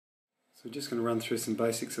So we're just going to run through some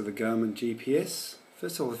basics of the Garmin GPS.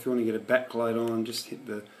 First of all, if you want to get a backlight on, just hit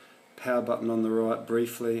the power button on the right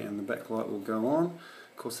briefly and the backlight will go on.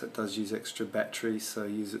 Of course that does use extra battery, so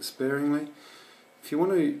use it sparingly. If you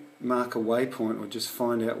want to mark a waypoint or just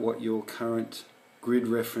find out what your current grid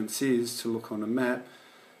reference is to look on a map,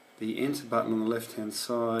 the enter button on the left hand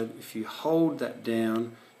side, if you hold that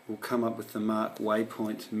down, it will come up with the mark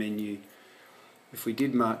waypoint menu. If we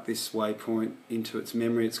did mark this waypoint into its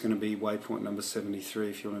memory, it's going to be waypoint number 73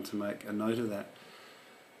 if you wanted to make a note of that.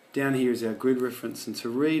 Down here is our grid reference, and to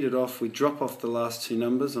read it off we drop off the last two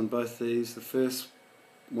numbers on both these. The first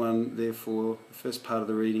one, therefore, the first part of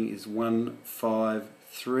the reading is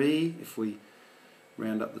 153 if we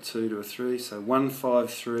round up the 2 to a 3, so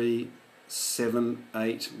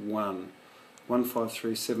 153781.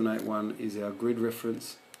 153781 is our grid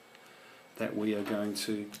reference that we are going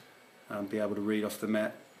to be able to read off the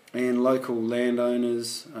map, and local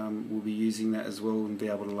landowners will be using that as well and be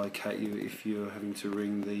able to locate you if you're having to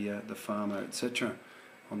ring the farmer, etc.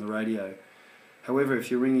 on the radio. However,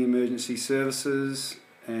 if you're ringing emergency services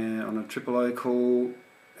on a 000 call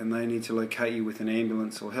and they need to locate you with an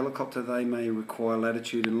ambulance or helicopter, they may require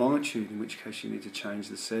latitude and longitude, in which case you need to change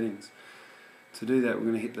the settings. To do that, we're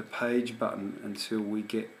going to hit the page button until we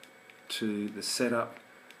get to the setup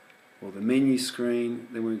or the menu screen.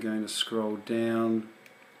 Then we're going to scroll down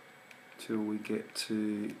till we get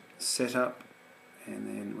to setup, and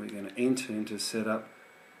then we're going to enter into setup,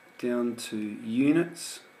 down to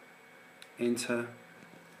units, enter.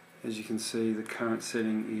 As you can see, the current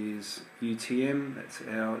setting is UTM. That's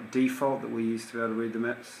our default that we use to be able to read the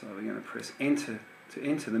maps. So we're going to press enter to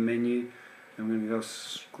enter the menu, and we're going to go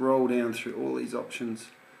scroll down through all these options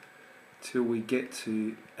till we get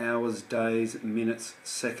to hours, days, minutes,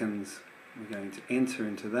 seconds. We're going to enter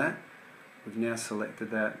into that. We've now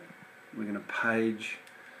selected that. We're going to page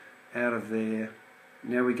out of there.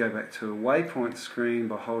 Now we go back to a waypoint screen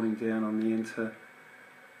by holding down on the enter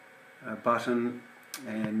button,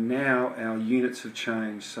 and now our units have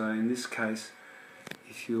changed. So in this case,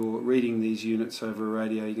 if you're reading these units over a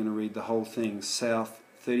radio, you're going to read the whole thing. South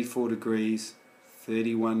 34 degrees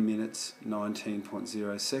 31 minutes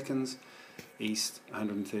 19.0 seconds, east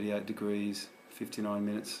 138 degrees 59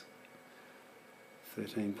 minutes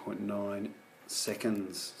 13.9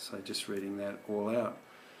 seconds. So just reading that all out.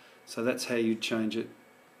 So that's how you'd change it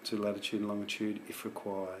to latitude and longitude if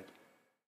required.